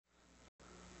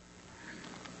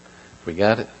We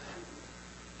got it?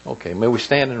 Okay, may we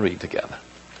stand and read together.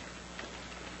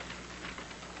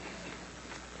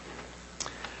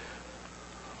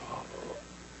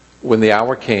 When the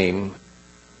hour came,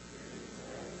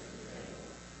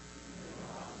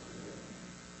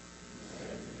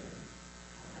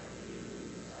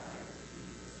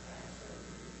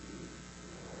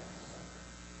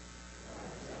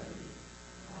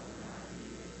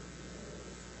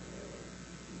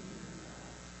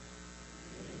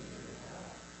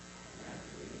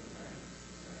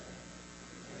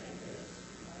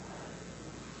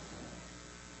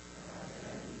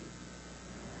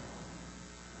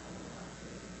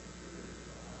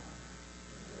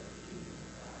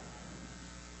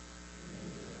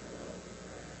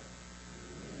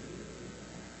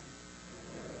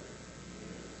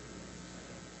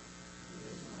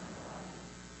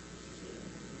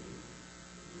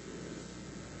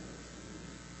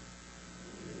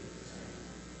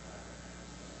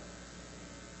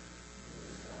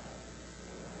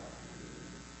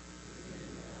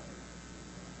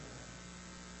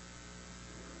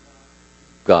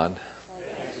 God.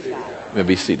 You may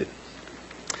be seated.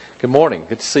 Good morning.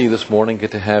 Good to see you this morning.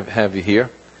 Good to have you here.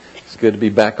 It's good to be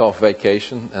back off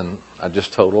vacation, and I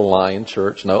just told a lie in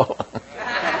church. No.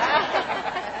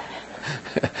 I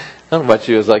don't know about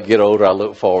you. As I get older, I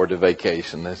look forward to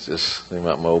vacation. That's just think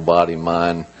about my old body,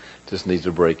 mind just needs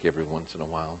a break every once in a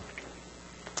while.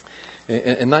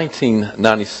 In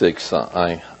 1996,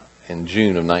 in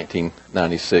June of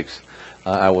 1996.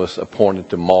 I was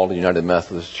appointed to Malta United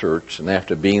Methodist Church, and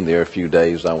after being there a few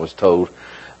days, I was told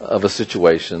of a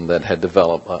situation that had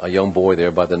developed. A young boy there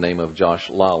by the name of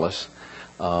Josh Lawless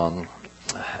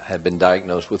had been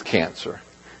diagnosed with cancer,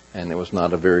 and it was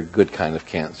not a very good kind of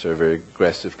cancer, a very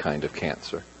aggressive kind of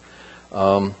cancer.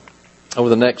 Over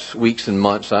the next weeks and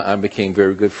months, I became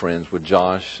very good friends with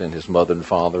Josh and his mother and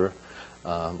father,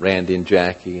 Randy and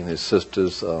Jackie, and his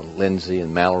sisters, Lindsay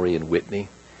and Mallory and Whitney,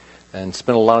 and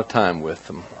spent a lot of time with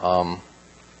them.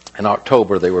 In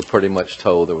October, they were pretty much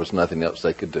told there was nothing else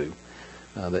they could do,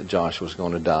 that Josh was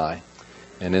going to die.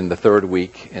 And in the third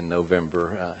week in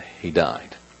November, he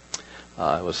died.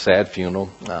 It was a sad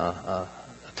funeral, a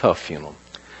tough funeral.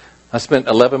 I spent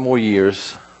 11 more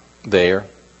years there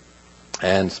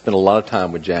and spent a lot of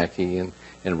time with Jackie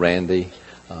and Randy.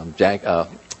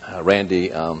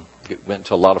 Randy went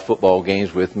to a lot of football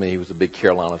games with me. He was a big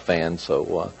Carolina fan,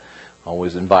 so I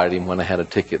always invited him when I had a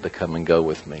ticket to come and go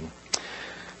with me.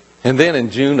 And then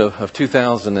in June of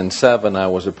 2007, I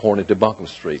was appointed to Buncombe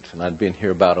Street, and I'd been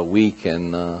here about a week,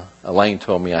 and Elaine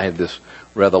told me I had this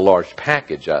rather large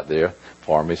package out there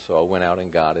for me, so I went out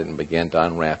and got it and began to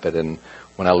unwrap it. And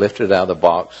when I lifted it out of the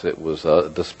box, it was a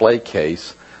display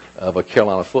case of a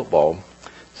Carolina football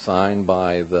signed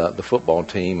by the football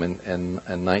team in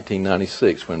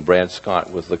 1996 when Brad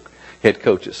Scott was the head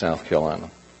coach at South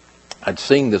Carolina. I'd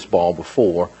seen this ball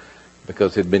before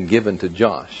because it had been given to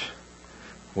Josh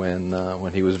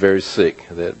when he was very sick,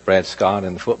 that Brad Scott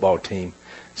and the football team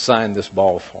signed this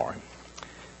ball for him.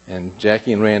 And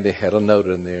Jackie and Randy had a note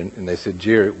in there, and they said,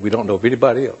 "Jerry, we don't know of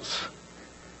anybody else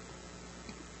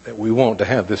that we want to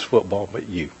have this football but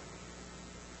you."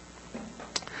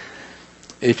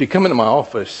 If you come into my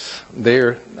office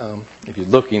there, if you're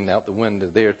looking out the window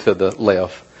there to the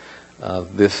left,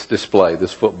 this display,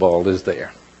 this football is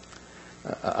there.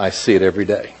 I see it every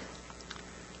day.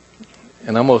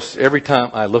 And almost every time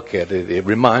I look at it, it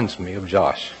reminds me of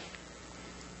Josh.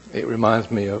 It reminds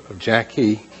me of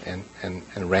Jackie and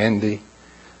Randy,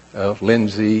 of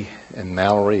Lindsay and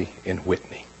Mallory and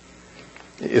Whitney.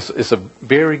 It's a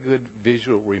very good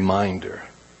visual reminder.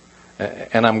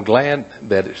 And I'm glad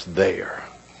that it's there.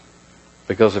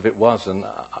 Because if it wasn't,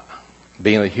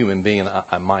 being a human being,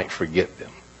 I might forget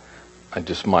them. I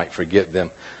just might forget them.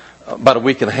 About a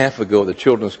week and a half ago at the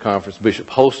Children's Conference, Bishop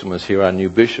Holston was here. Our new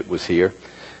bishop was here.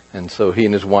 And so he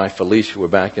and his wife Felicia were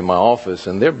back in my office,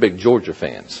 and they're big Georgia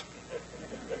fans.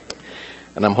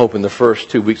 And I'm hoping the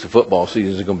first 2 weeks of football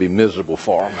season is going to be miserable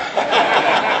for them.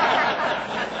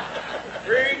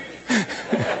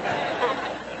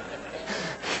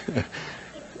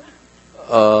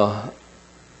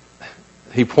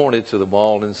 He pointed to the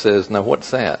ball and says, "Now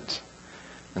what's that?"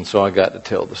 And so I got to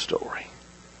tell the story.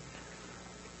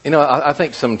 You know, I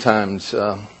think sometimes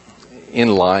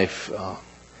in life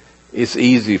it's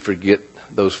easy to forget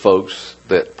those folks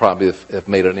that probably have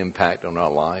made an impact on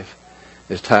our life.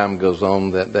 As time goes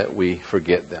on, that we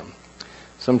forget them.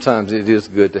 Sometimes it is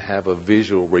good to have a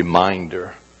visual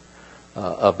reminder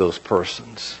of those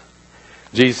persons.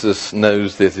 Jesus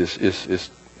knows that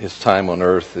his time on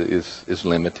earth is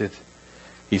limited.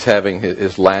 He's having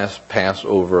his last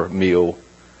Passover meal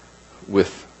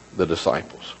with the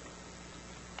disciples.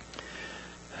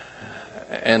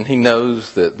 And he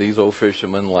knows that these old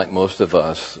fishermen, like most of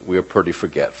us, we are pretty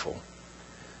forgetful.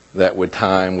 That with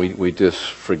time we just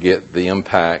forget the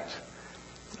impact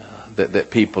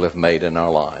that people have made in our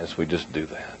lives. We just do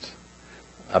that.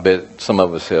 I bet some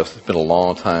of us have. It's been a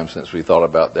long time since we thought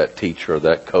about that teacher or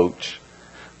that coach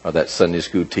or that Sunday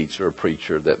school teacher or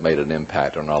preacher that made an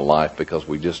impact on our life, because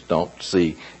we just don't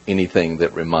see anything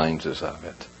that reminds us of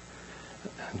it.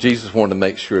 Jesus wanted to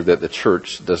make sure that the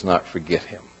church does not forget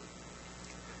him.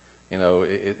 You know,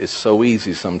 it's so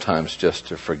easy sometimes just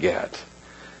to forget.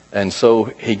 And so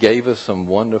he gave us some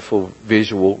wonderful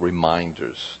visual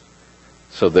reminders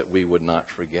so that we would not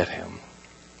forget him.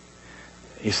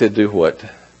 He said, do what?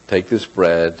 Take this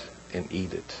bread and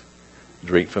eat it.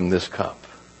 Drink from this cup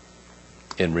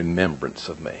in remembrance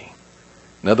of me.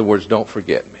 In other words, don't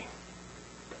forget me.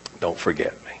 Don't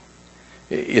forget me.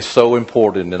 It's so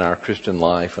important in our Christian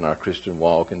life and our Christian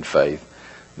walk and faith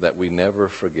that we never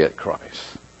forget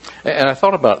Christ. And I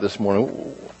thought about it this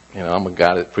morning. You know, I'm a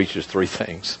guy that preaches three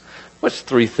things. What's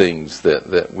three things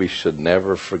that we should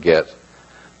never forget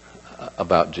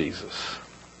about Jesus?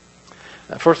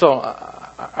 First of all,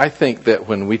 I think that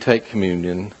when we take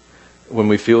communion, when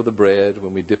we feel the bread,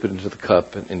 when we dip it into the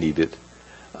cup and eat it,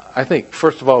 I think,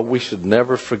 first of all, we should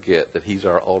never forget that he's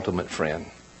our ultimate friend.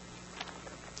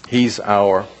 He's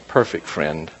our perfect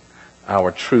friend,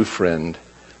 our true friend,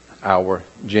 our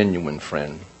genuine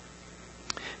friend.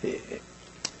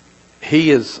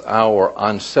 He is our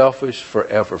unselfish,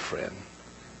 forever friend.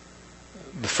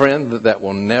 The friend that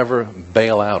will never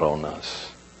bail out on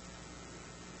us.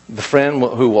 The friend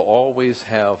who will always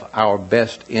have our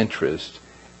best interest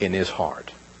in his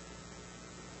heart.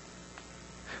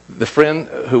 The friend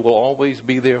who will always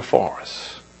be there for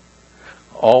us.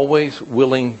 Always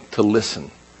willing to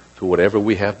listen to whatever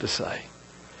we have to say.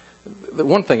 The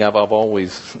one thing I've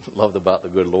always loved about the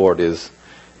good Lord is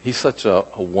he's such a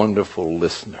wonderful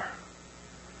listener.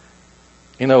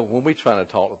 You know, when we try to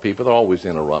talk to people, they're always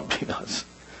interrupting us.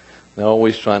 They're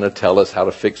always trying to tell us how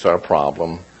to fix our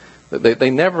problem. They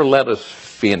never let us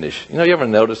finish. You know, you ever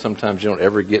notice sometimes you don't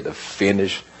ever get to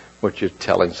finish what you're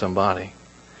telling somebody?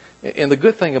 And the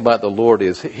good thing about the Lord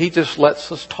is he just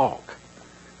lets us talk.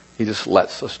 He just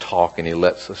lets us talk and he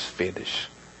lets us finish.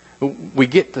 We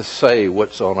get to say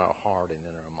what's on our heart and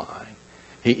in our mind.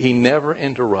 He never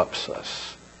interrupts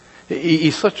us.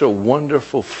 He's such a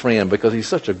wonderful friend because he's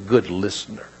such a good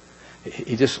listener.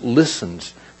 He just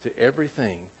listens to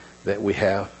everything that we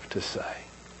have to say.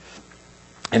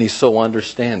 And he's so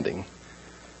understanding.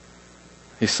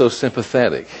 He's so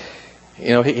sympathetic. You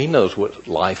know, he knows what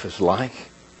life is like.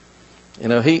 You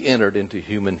know, he entered into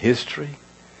human history.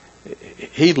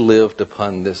 He lived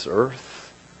upon this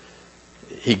earth.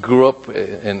 He grew up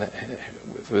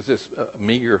with just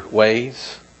meager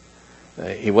ways.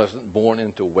 He wasn't born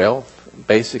into wealth.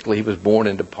 Basically, he was born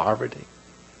into poverty.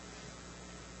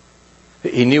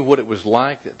 He knew what it was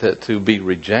like to be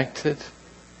rejected.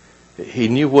 He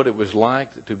knew what it was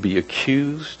like to be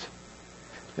accused.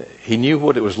 He knew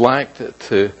what it was like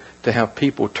to have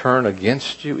people turn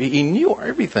against you. He knew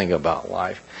everything about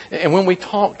life. And when we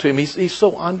talk to him, he's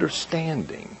so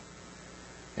understanding.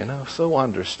 You know, so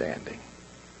understanding.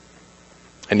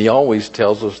 And he always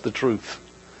tells us the truth.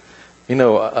 You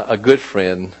know, a good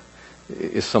friend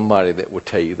is somebody that will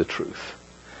tell you the truth.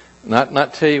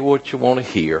 Not tell you what you want to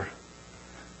hear,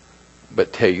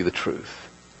 but tell you the truth.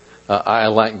 I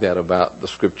like that about the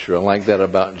Scripture. I like that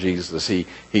about Jesus.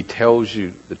 He tells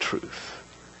you the truth.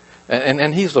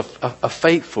 And he's a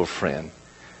faithful friend.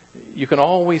 You can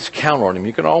always count on him.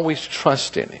 You can always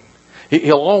trust in him.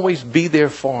 He'll always be there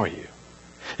for you.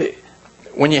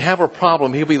 When you have a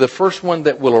problem, he'll be the first one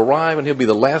that will arrive and he'll be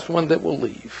the last one that will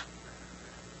leave.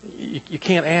 You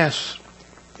can't ask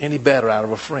any better out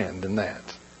of a friend than that.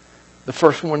 The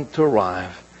first one to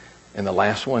arrive and the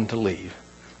last one to leave.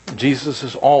 Jesus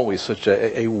is always such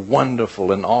a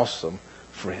wonderful and awesome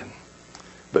friend.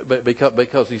 But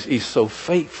because he's so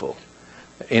faithful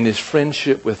in his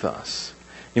friendship with us.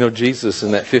 You know, Jesus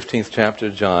in that 15th chapter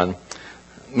of John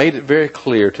made it very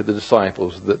clear to the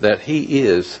disciples that he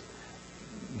is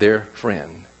their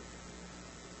friend.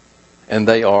 And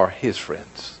they are his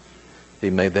friends. He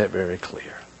made that very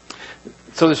clear.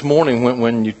 So this morning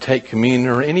when you take communion,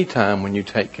 or any time when you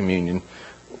take communion,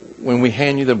 when we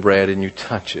hand you the bread and you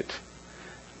touch it,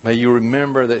 may you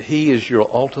remember that he is your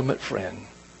ultimate friend.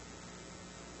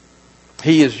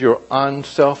 He is your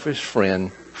unselfish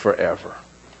friend forever.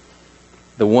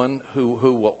 The one who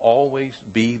will always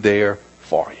be there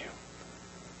for you.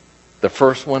 The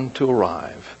first one to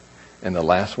arrive and the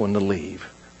last one to leave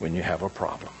when you have a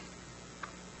problem.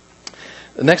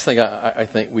 The next thing I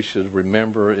think we should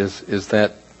remember is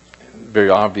that very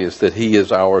obvious, that He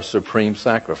is our supreme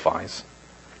sacrifice.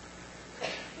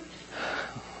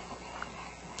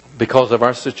 Because of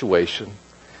our situation,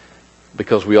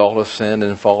 because we all have sinned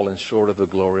and fallen short of the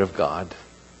glory of God,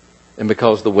 and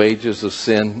because the wages of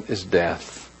sin is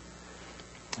death,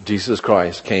 Jesus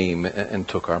Christ came and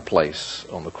took our place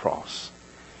on the cross.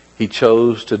 He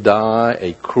chose to die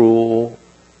a cruel,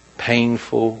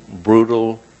 painful,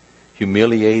 brutal,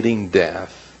 humiliating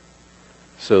death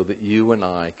so that you and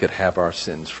I could have our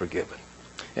sins forgiven.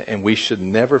 And we should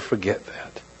never forget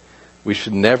that. We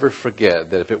should never forget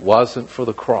that if it wasn't for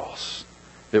the cross,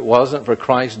 if it wasn't for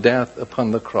Christ's death upon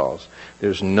the cross,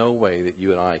 there's no way that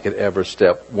you and I could ever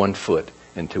step one foot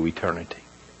into eternity.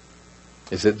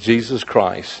 Is that Jesus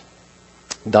Christ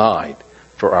died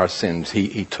for our sins.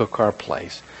 He took our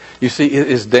place. You see,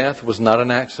 His death was not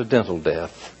an accidental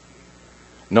death,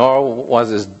 nor was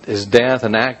his death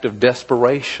an act of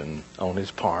desperation on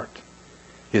His part.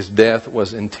 His death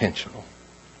was intentional.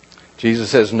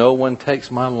 Jesus says, no one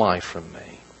takes my life from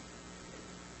me.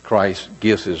 Christ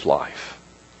gives His life.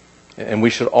 And we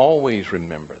should always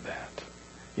remember that.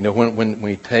 You know, when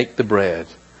we take the bread,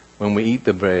 when we eat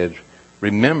the bread,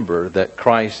 remember that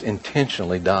Christ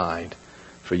intentionally died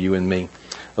for you and me.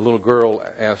 A little girl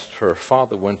asked her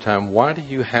father one time, why do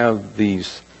you have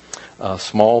these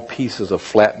small pieces of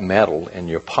flat metal in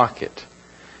your pocket?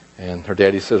 And her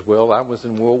daddy says, well, I was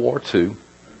in World War II,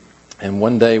 and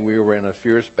one day we were in a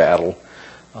fierce battle,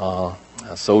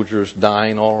 soldiers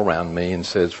dying all around me, and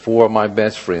says 4 of my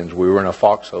best friends, we were in a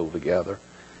foxhole together,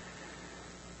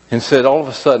 and said all of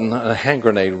a sudden a hand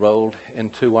grenade rolled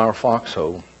into our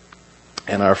foxhole,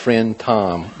 and our friend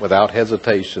Tom, without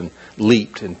hesitation,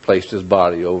 leaped and placed his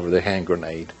body over the hand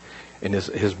grenade, and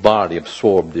his body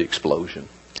absorbed the explosion.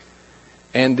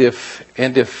 And if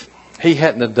he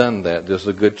hadn't have done that, there's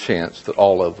a good chance that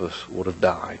all of us would have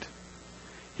died.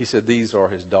 He said these are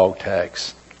his dog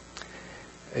tags.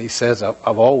 He says,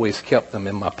 I've always kept them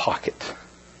in my pocket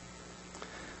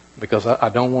because I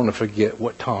don't want to forget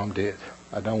what Tom did.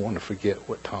 I don't want to forget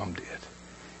what Tom did.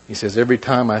 He says, every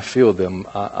time I feel them,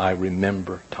 I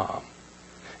remember Tom.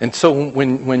 And so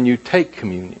when you take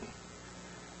communion,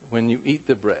 when you eat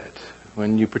the bread,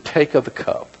 when you partake of the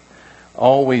cup,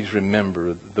 always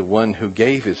remember the one who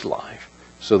gave His life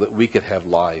so that we could have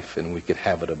life and we could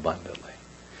have it abundantly.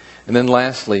 And then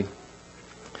lastly,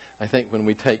 I think when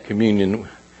we take communion,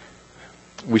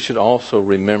 we should also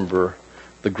remember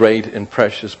the great and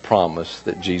precious promise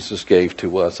that Jesus gave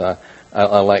to us.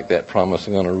 I like that promise.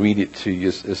 I'm going to read it to you.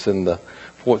 It's in the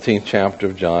 14th chapter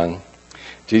of John.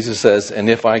 Jesus says, and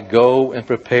if I go and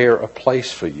prepare a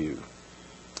place for you,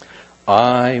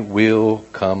 I will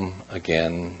come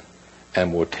again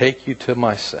and will take you to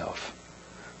myself,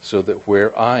 so that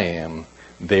where I am,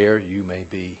 there you may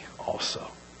be also.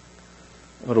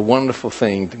 What a wonderful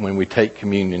thing when we take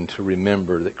communion to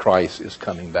remember that Christ is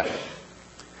coming back,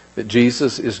 that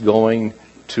Jesus is going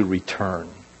to return,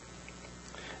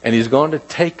 and He's going to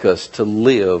take us to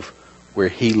live where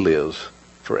He lives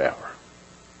forever.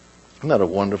 Isn't that a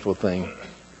wonderful thing?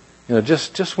 You know,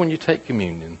 just when you take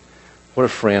communion, what a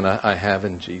friend I have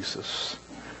in Jesus.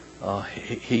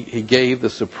 He gave the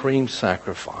supreme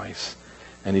sacrifice,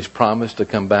 and He's promised to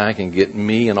come back and get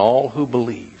me and all who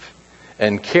believe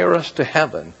and carry us to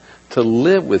heaven to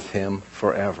live with Him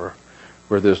forever,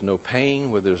 where there's no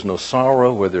pain, where there's no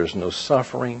sorrow, where there's no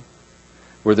suffering,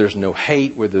 where there's no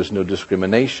hate, where there's no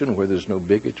discrimination, where there's no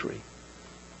bigotry,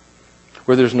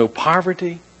 where there's no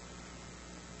poverty.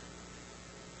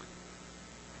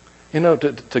 You know,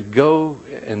 to go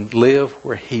and live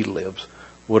where He lives,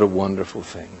 what a wonderful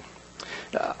thing.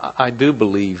 I do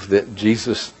believe that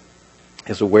Jesus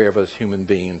is aware of us human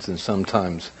beings, and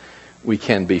sometimes we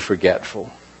can be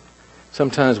forgetful.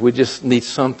 Sometimes we just need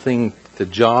something to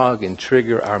jog and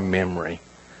trigger our memory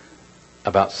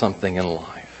about something in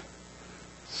life.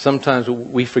 Sometimes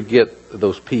we forget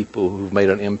those people who've made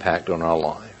an impact on our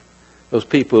life. Those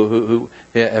people who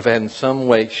have in some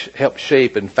way helped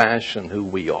shape and fashion who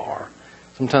we are.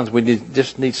 Sometimes we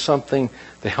just need something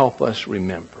to help us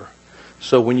remember.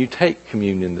 So when you take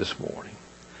communion this morning,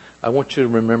 I want you to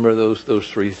remember those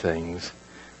 3 things.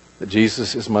 That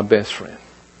Jesus is my best friend.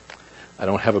 I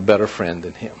don't have a better friend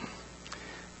than Him.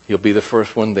 He'll be the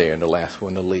first one there and the last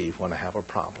one to leave when I have a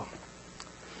problem.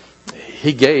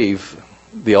 He gave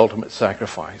the ultimate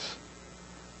sacrifice.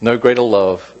 No greater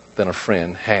love than a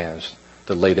friend has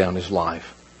to lay down his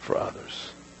life for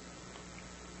others.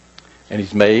 And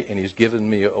He's given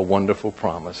me a wonderful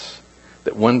promise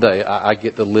that one day I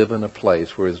get to live in a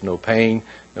place where there's no pain,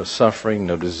 no suffering,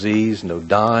 no disease, no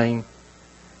dying,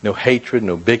 no hatred,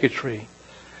 no bigotry,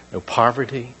 no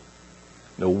poverty,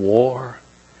 no war.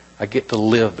 I get to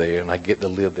live there, and I get to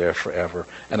live there forever.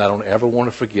 And I don't ever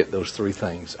want to forget those three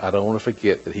things. I don't want to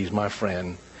forget that he's my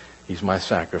friend, he's my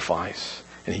sacrifice,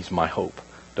 and he's my hope.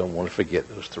 Don't want to forget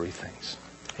those three things.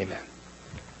 Amen.